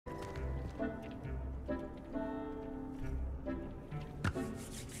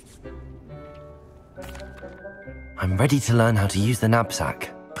I'm ready to learn how to use the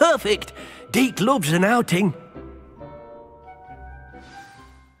knapsack. Perfect! Deek loves an outing.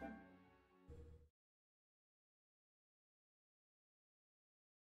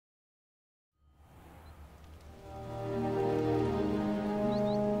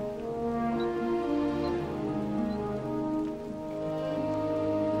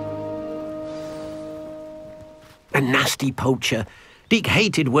 A nasty poacher. Deek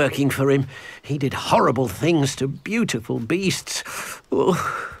hated working for him. He did horrible things to beautiful beasts.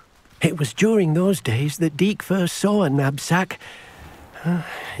 Oh. It was during those days that Deek first saw a knapsack.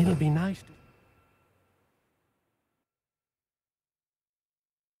 It'll be nice to...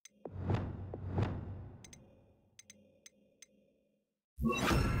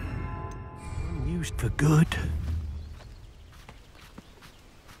 Used for good.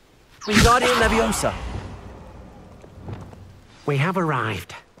 Wingardium Leviosa. We have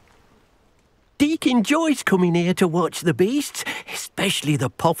arrived. Deek enjoys coming here to watch the beasts, especially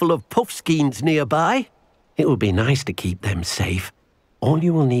the potful of puffskeins nearby. It will be nice to keep them safe. All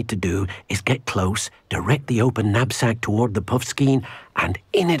you will need to do is get close, direct the open knapsack toward the puffskein, and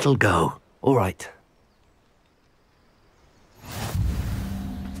in it'll go. All right.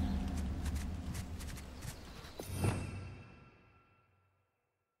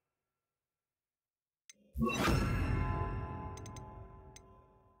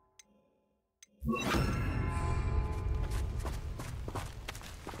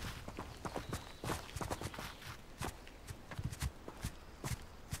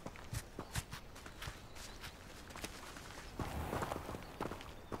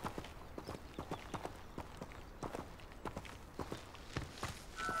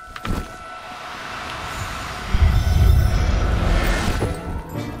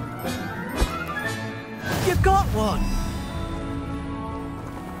 You got one!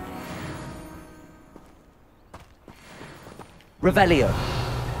 Revelio.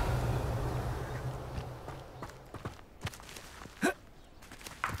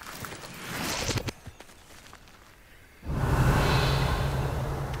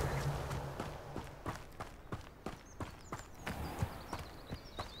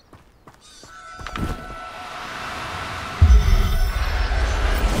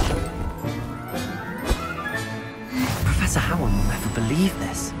 Professor Howard will never believe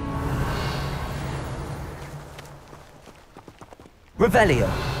this. Revelio.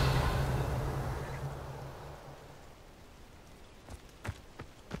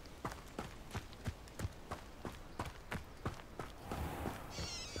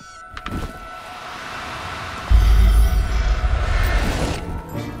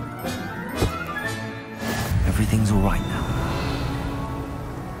 Everything's all right now.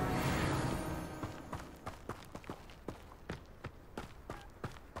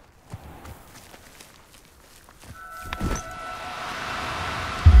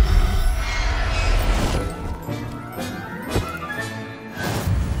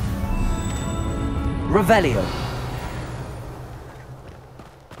 Revelio.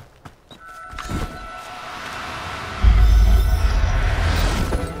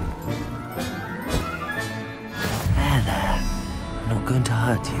 There. I'm not going to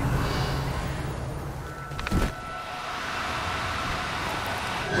hurt you.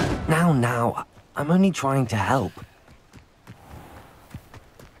 Now. I'm only trying to help.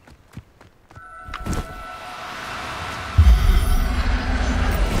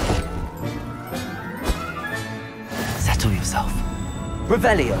 Settle yourself.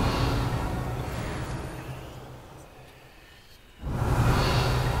 Revelio.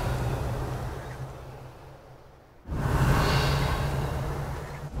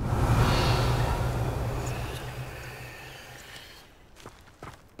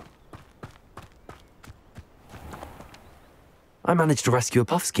 I managed to rescue a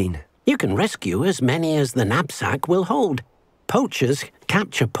puffskein. You can rescue as many as the knapsack will hold. Poachers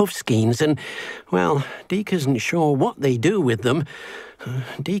capture puffskeins and, well, Deek isn't sure what they do with them.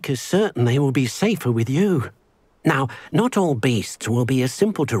 Deek is certain they will be safer with you. Now, not all beasts will be as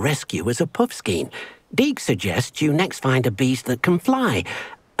simple to rescue as a puffskein. Deek suggests you next find a beast that can fly.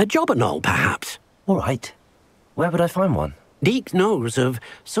 A jobberknoll, perhaps. All right. Where would I find one? Deek knows of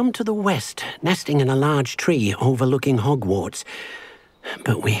some to the west, nesting in a large tree overlooking Hogwarts.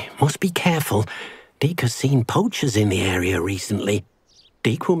 But we must be careful. Deek has seen poachers in the area recently.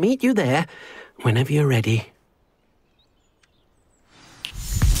 Deek will meet you there whenever you're ready.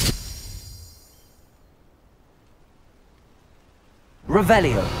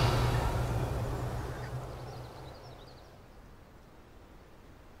 Revelio.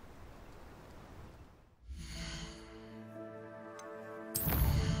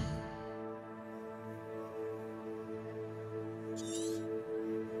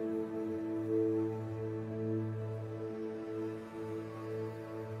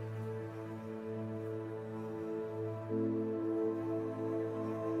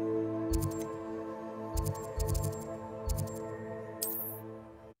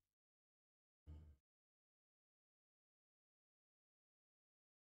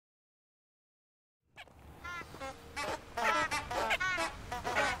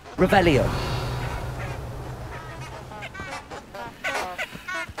 Revelio.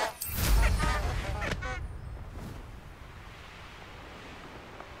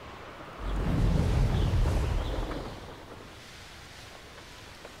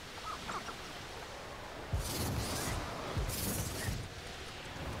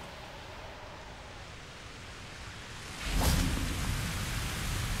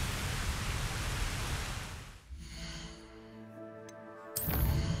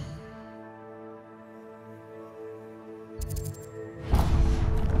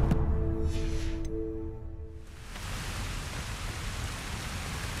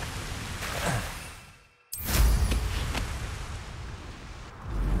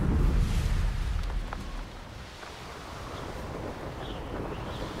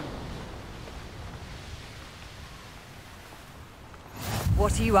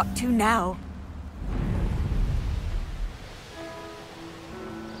 What are you up to now?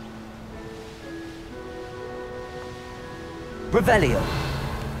 Revelio.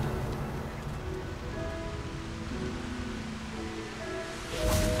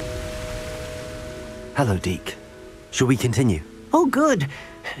 Hello, Deek. Shall we continue? Oh, good.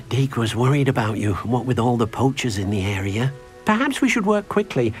 Deek was worried about you, what with all the poachers in the area. Perhaps we should work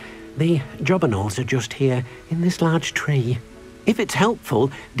quickly. The jobberknolls are just here, in this large tree. If it's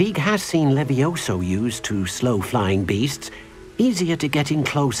helpful, Deek has seen Levioso used to slow flying beasts. Easier to get in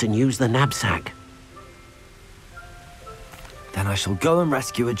close and use the knapsack. Then I shall go and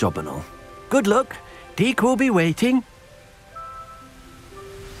rescue a jobberknoll. Good luck. Deek will be waiting.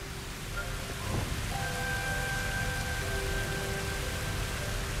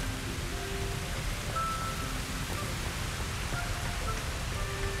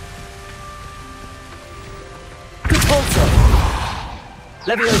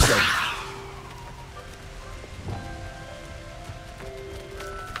 Levioso.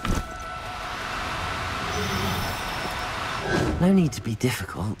 No need to be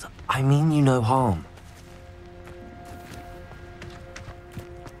difficult. I mean you no harm.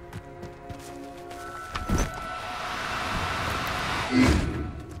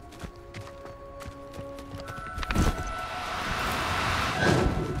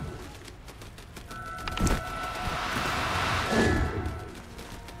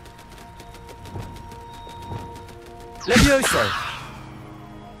 Levioso!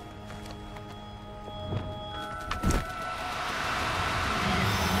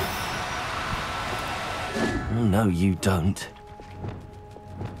 Oh, no, you don't.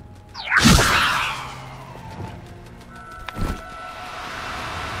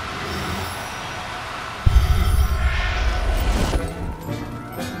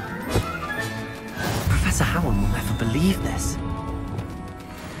 Professor Howard will never believe this.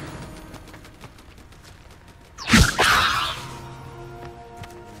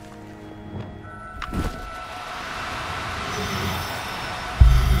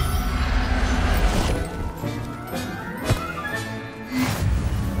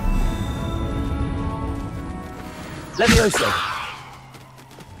 Levioso.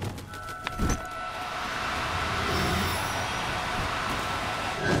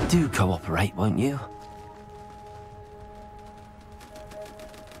 Do cooperate, won't you?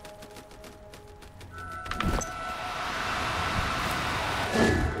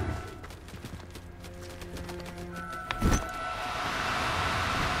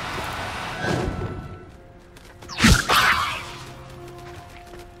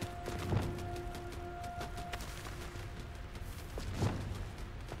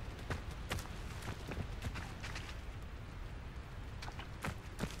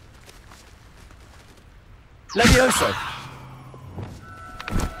 Levioso!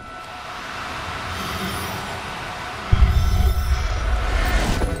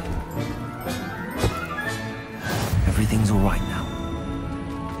 Everything's all right now.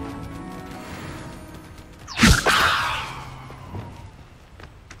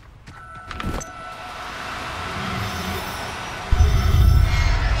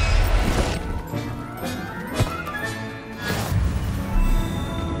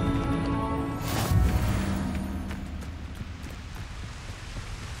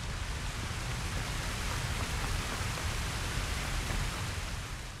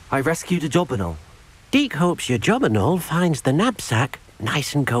 I rescued a jobberknoll. Deek hopes your jobberknoll finds the knapsack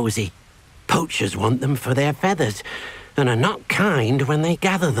nice and cozy. Poachers want them for their feathers, and are not kind when they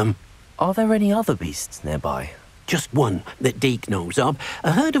gather them. Are there any other beasts nearby? Just one that Deek knows of,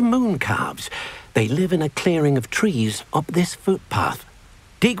 a herd of moon calves. They live in a clearing of trees up this footpath.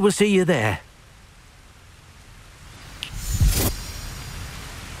 Deek will see you there.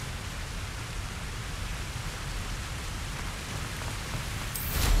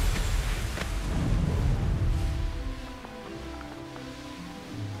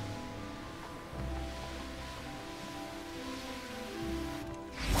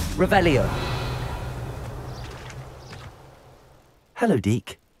 Revelio. Hello,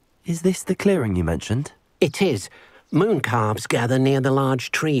 Deek. Is this the clearing you mentioned? It is. Moon calves gather near the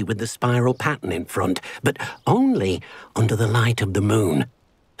large tree with the spiral pattern in front, but only under the light of the moon.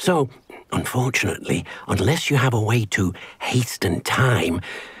 So, unfortunately, unless you have a way to hasten time,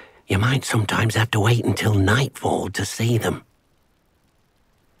 you might sometimes have to wait until nightfall to see them.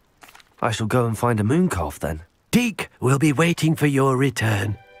 I shall go and find a moon calf then. Deek will be waiting for your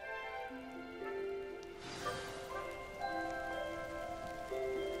return.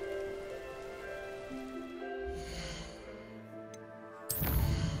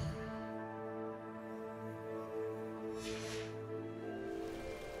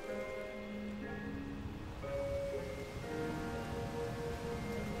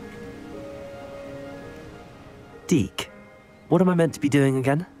 Deek, what am I meant to be doing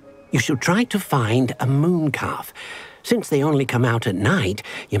again? You should try to find a moon calf. Since they only come out at night,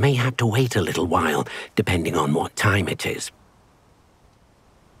 you may have to wait a little while, depending on what time it is.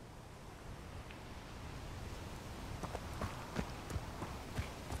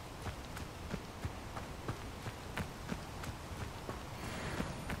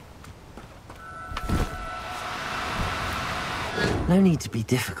 No need to be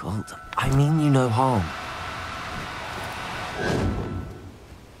difficult. I mean you no harm.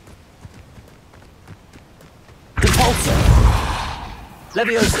 Impulso!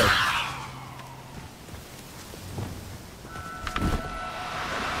 Levioso!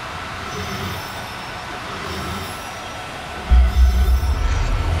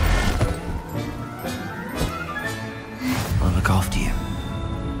 I'll look after you.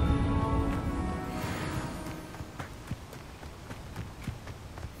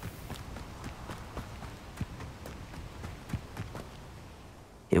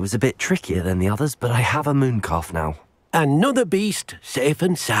 It was a bit trickier than the others, but I have a moon calf now. Another beast, safe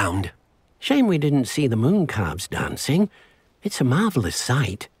and sound. Shame we didn't see the moon calves dancing. It's a marvellous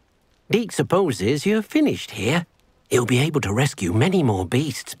sight. Deek supposes you're finished here. He'll be able to rescue many more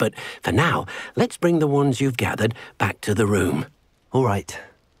beasts, but for now, let's bring the ones you've gathered back to the room. All right.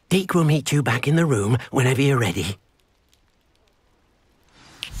 Deek will meet you back in the room whenever you're ready.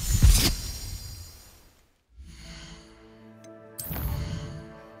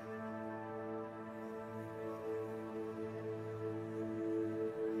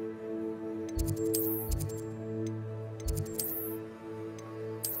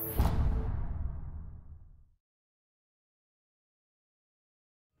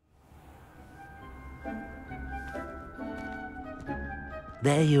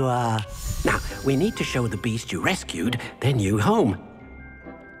 There you are. Now, we need to show the beast you rescued their new home.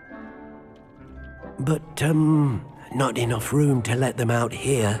 But, not enough room to let them out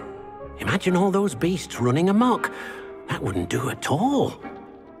here. Imagine all those beasts running amok. That wouldn't do at all.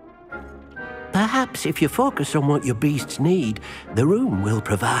 Perhaps if you focus on what your beasts need, the room will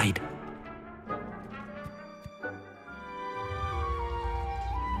provide.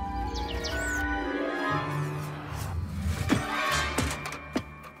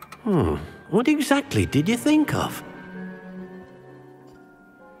 What exactly did you think of?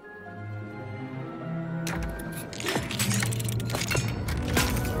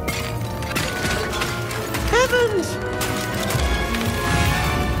 Heavens!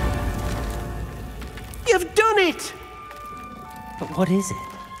 You've done it! But what is it?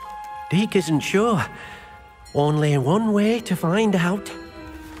 Deek isn't sure. Only one way to find out.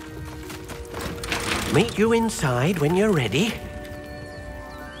 Meet you inside when you're ready.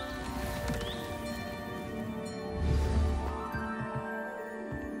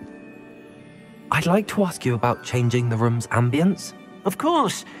 I'd like to ask you about changing the room's ambience. Of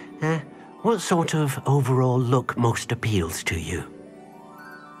course. What sort of overall look most appeals to you?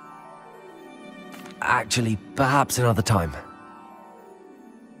 Actually, perhaps another time.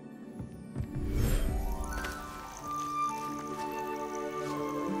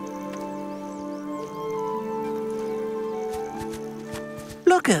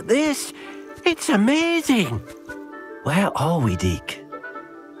 Look at this! It's amazing! Where are we, Deek?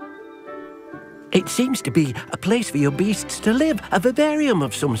 It seems to be a place for your beasts to live, a vivarium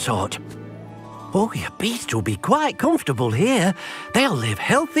of some sort. Oh, your beasts will be quite comfortable here. They'll live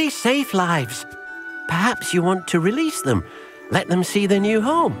healthy, safe lives. Perhaps you want to release them, let them see their new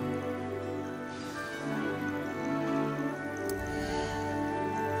home.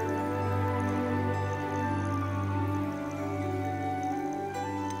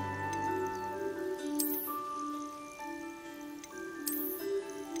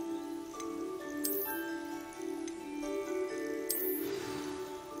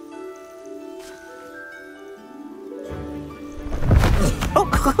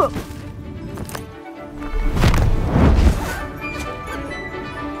 Oh!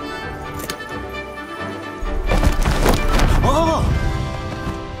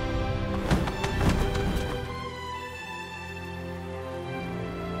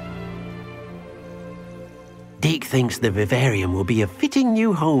 Deek thinks the Vivarium will be a fitting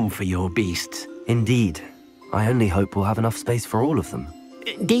new home for your beasts. Indeed. I only hope we'll have enough space for all of them.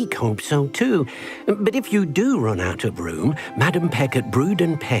 Deek hopes so too. But if you do run out of room, Madam Peck at Brood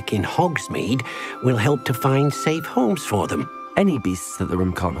and Peck in Hogsmeade will help to find safe homes for them. Any beasts that the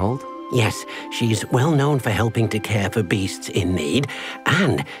room can't hold? Yes, she's well known for helping to care for beasts in need,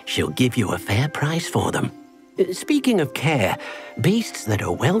 and she'll give you a fair price for them. Speaking of care, beasts that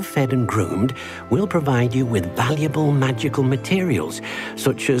are well fed and groomed will provide you with valuable magical materials,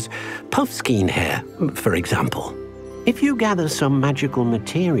 such as puffskein hair, for example. If you gather some magical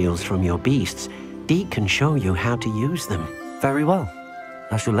materials from your beasts, Deek can show you how to use them. Very well.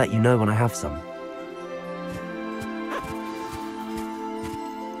 I shall let you know when I have some.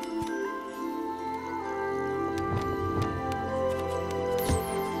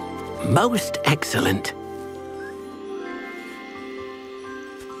 Most excellent.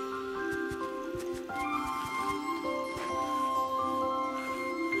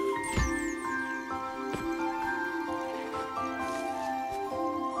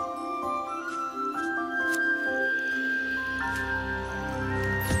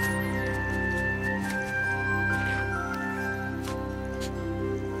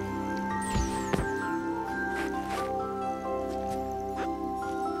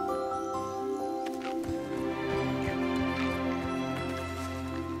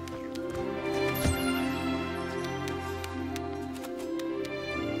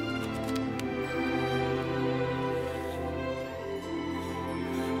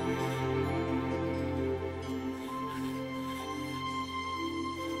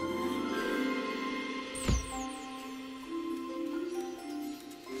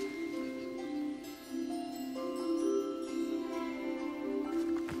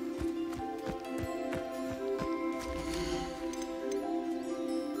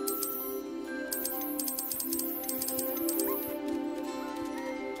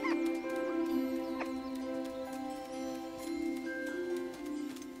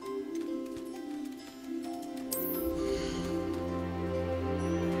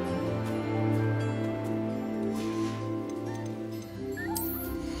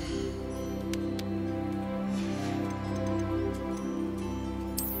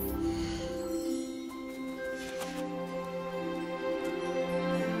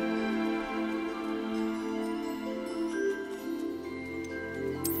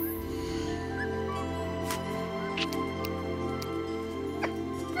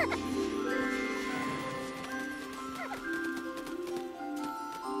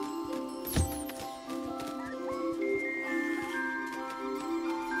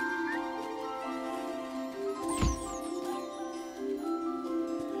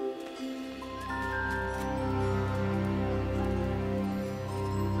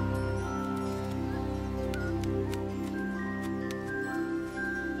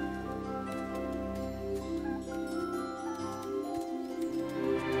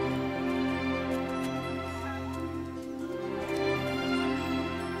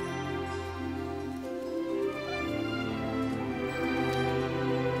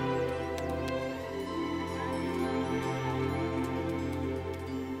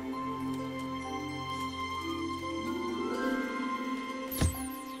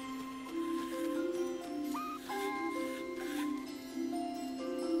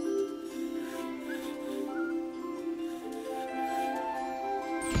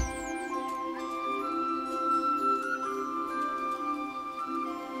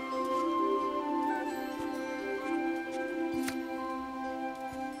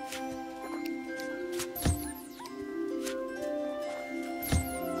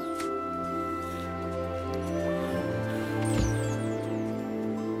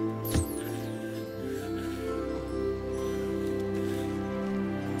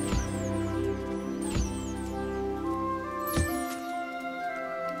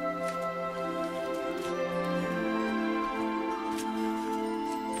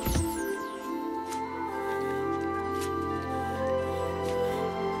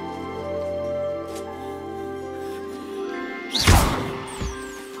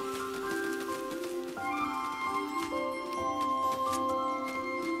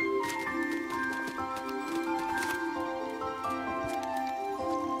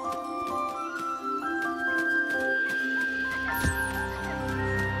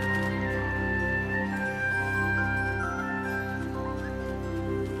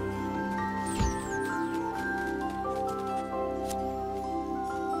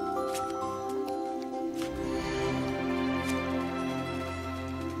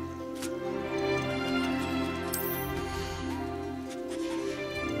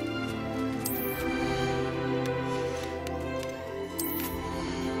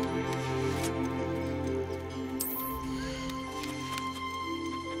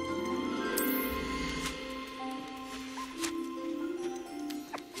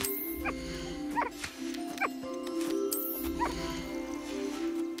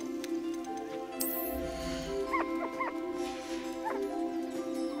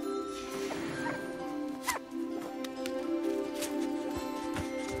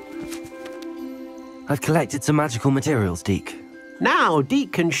 I've collected some magical materials, Deek. Now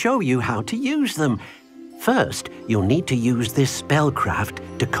Deek can show you how to use them. First, you'll need to use this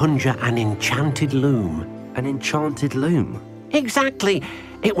spellcraft to conjure an enchanted loom. An enchanted loom? Exactly.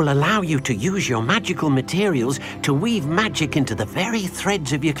 It will allow you to use your magical materials to weave magic into the very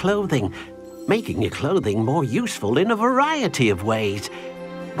threads of your clothing, making your clothing more useful in a variety of ways.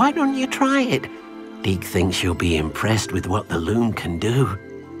 Why don't you try it? Deek thinks you'll be impressed with what the loom can do.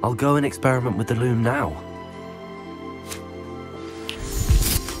 I'll go and experiment with the loom now.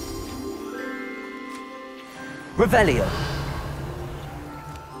 Revelio.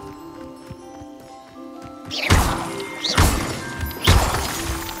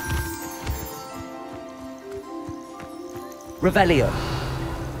 Revelio.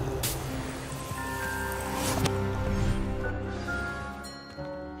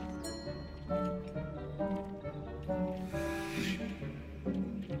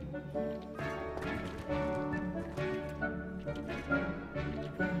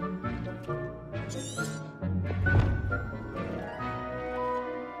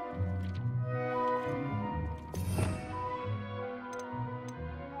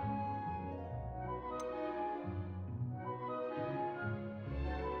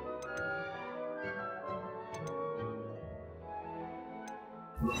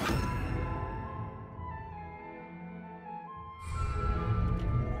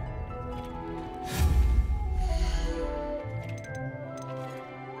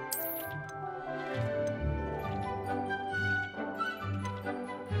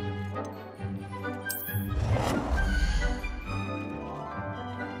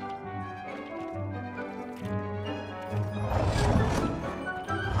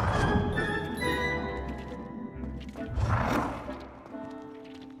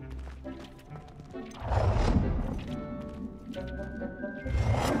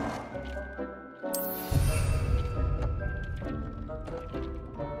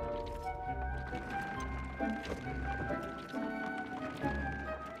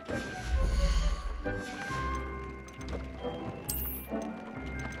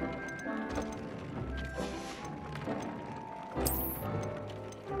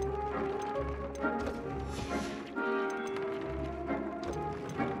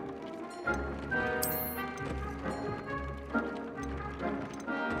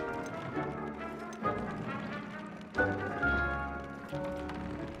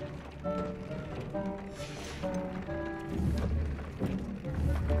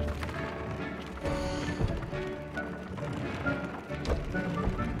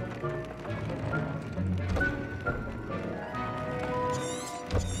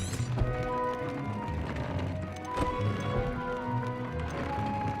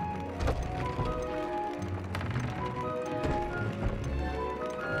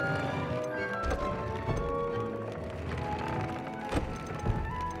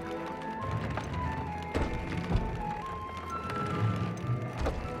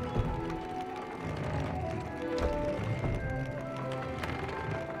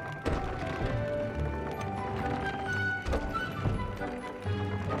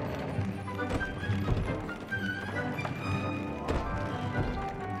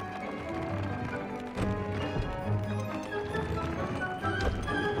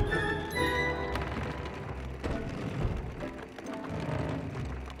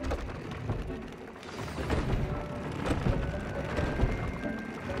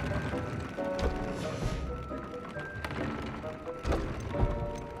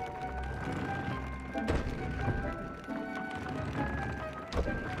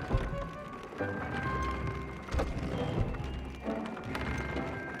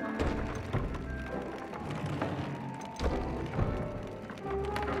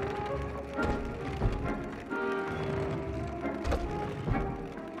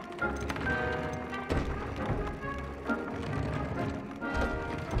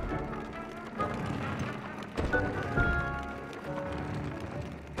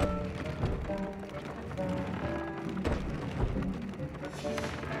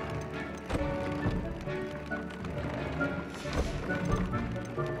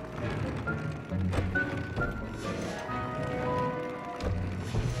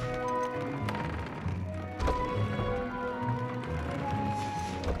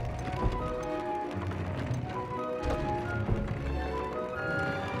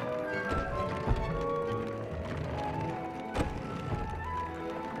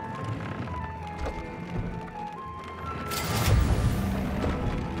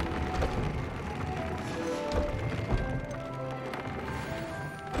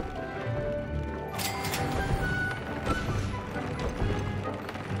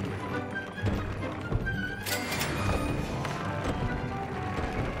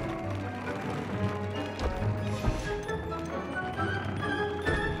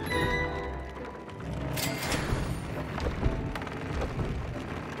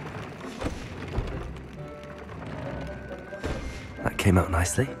 came out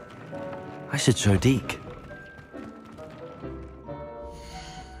nicely. I should show Deek.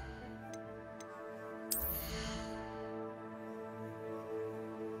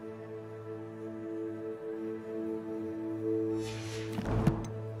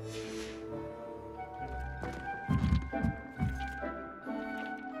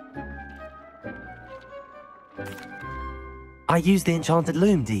 I used the enchanted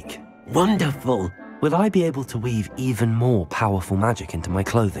loom, Deek. Wonderful. Will I be able to weave even more powerful magic into my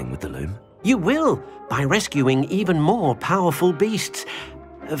clothing with the loom? You will, by rescuing even more powerful beasts.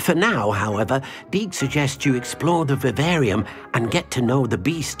 For now, however, Deek suggests you explore the Vivarium and get to know the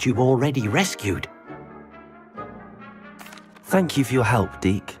beasts you've already rescued. Thank you for your help,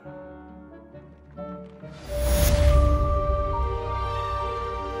 Deek.